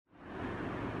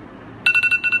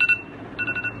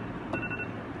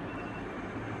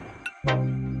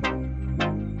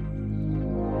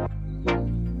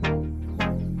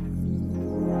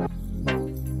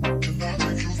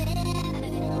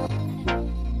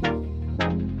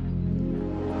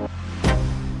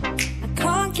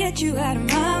can't get you out of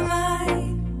my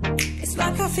mind. It's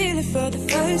like I feel it for the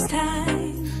first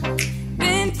time.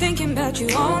 Been thinking about you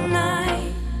all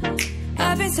night.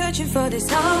 I've been searching for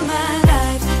this all my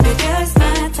life. You're just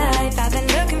my type. I've been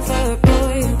looking for a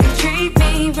boy who can treat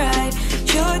me right.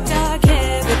 Your dark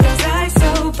hair, but those eyes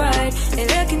so bright. They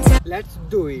look into. Let's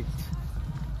do it.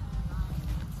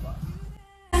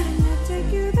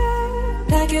 Take you there,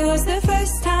 like it was the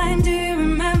first time. Do you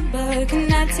remember?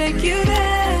 Can I take you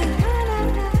there?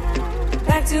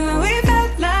 Back to when we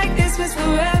felt like this was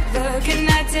forever. Can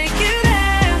I take you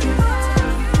there?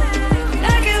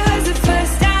 Like it was the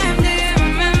first time. Do you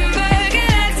remember? Can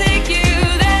I take you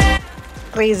there?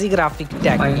 Crazy graphic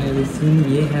tag finally scene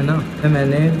ये है ना,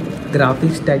 मैंने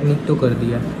graphics technique तो कर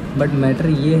दिया, but matter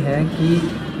ये है कि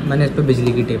मैंने इस पर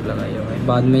बिजली की टेप लगाई है भाई।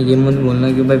 बाद में ये मत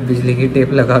बोलना कि भाई बिजली की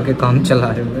टेप लगा के काम चला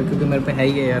रहे हो, क्योंकि मेरे पे है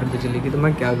ही है यार बिजली की, तो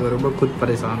मैं क्या करूँ, मैं खुद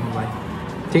परेशान हूँ भाई।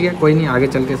 ठीक है, कोई नहीं, आगे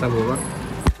चल के सब होगा।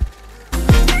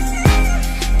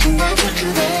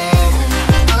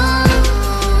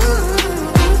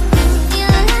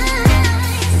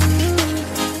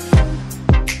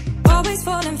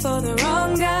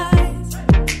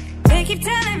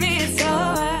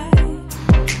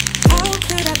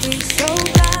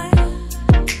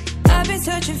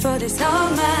 Searching for this all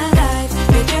my life.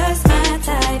 You're just my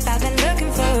type. I've been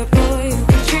looking for a boy who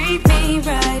can treat me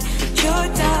right. Your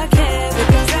dark hair with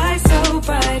those eyes so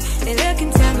bright. They look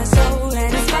into my soul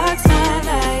and it sparks my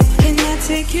life. Can I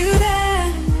take you there?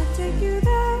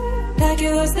 Like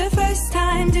it was the first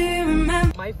time. Do you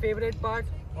remember? My favorite part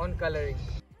on coloring.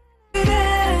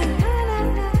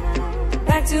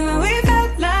 Back to when we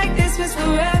felt like this was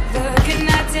forever. Can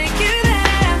I take you there?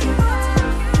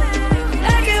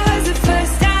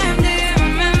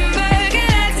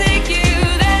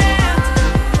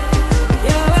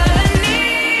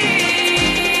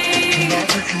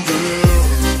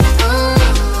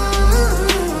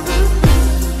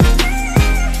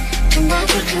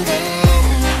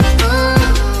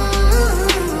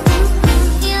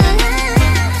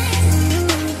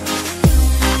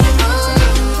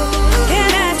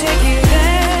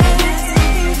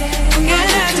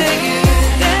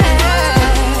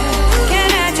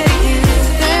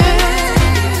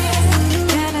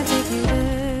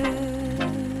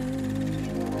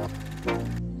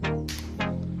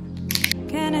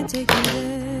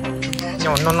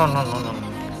 No.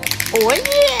 Oh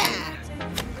yeah!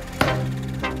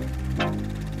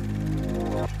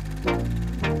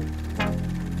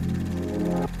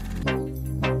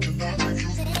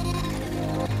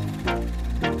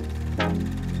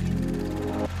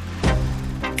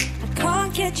 I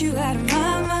can't get you out of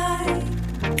my mind.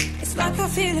 It's like I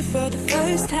feel it for the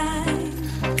first time.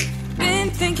 Been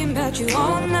thinking about you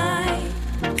all night.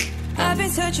 I've been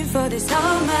searching for this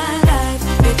all my life.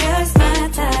 You're just my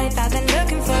type. I've been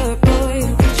looking for a boy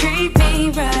who can treat me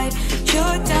right.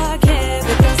 Your dark hair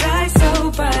with those eyes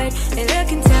so bright. They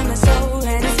look into my soul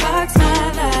and it sparks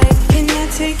my life. Can I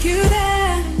take you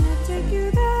there?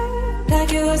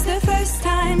 Like it was the first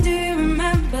time. Do you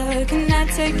remember? Can I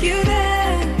take you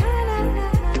there?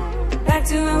 Back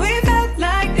to when we felt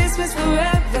like this was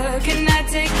forever. Can I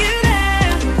take you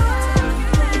there?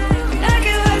 Like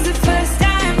it was the first time.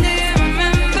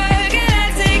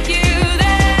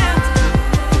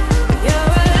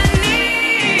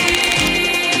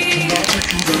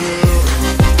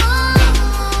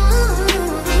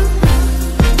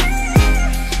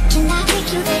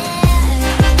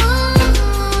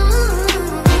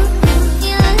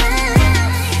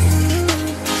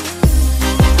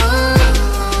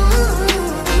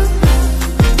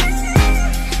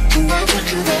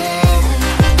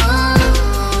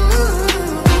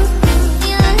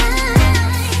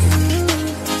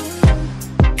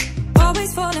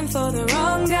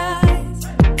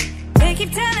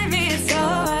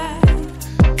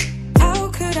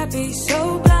 Be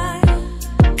so blind.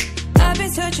 I've been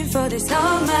searching for this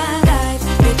all my life.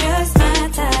 You're just my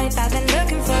type. I've been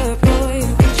looking for a boy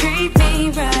who can treat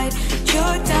me right.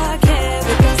 Your dark hair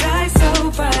with those eyes so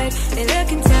bright. They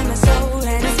look into my soul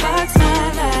and it sparks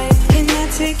my life. Can I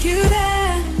take you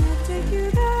there?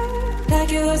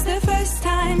 Like it was the first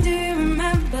time. Do you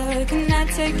remember? Can I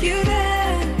take you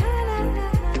there?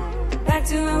 Back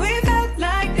to when we felt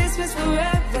like this was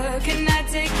forever. Can I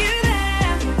take you there?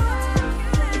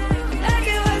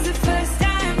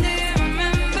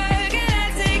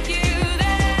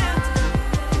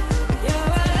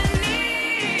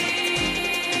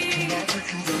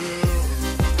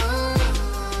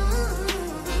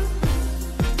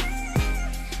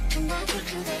 Can I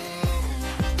take you there?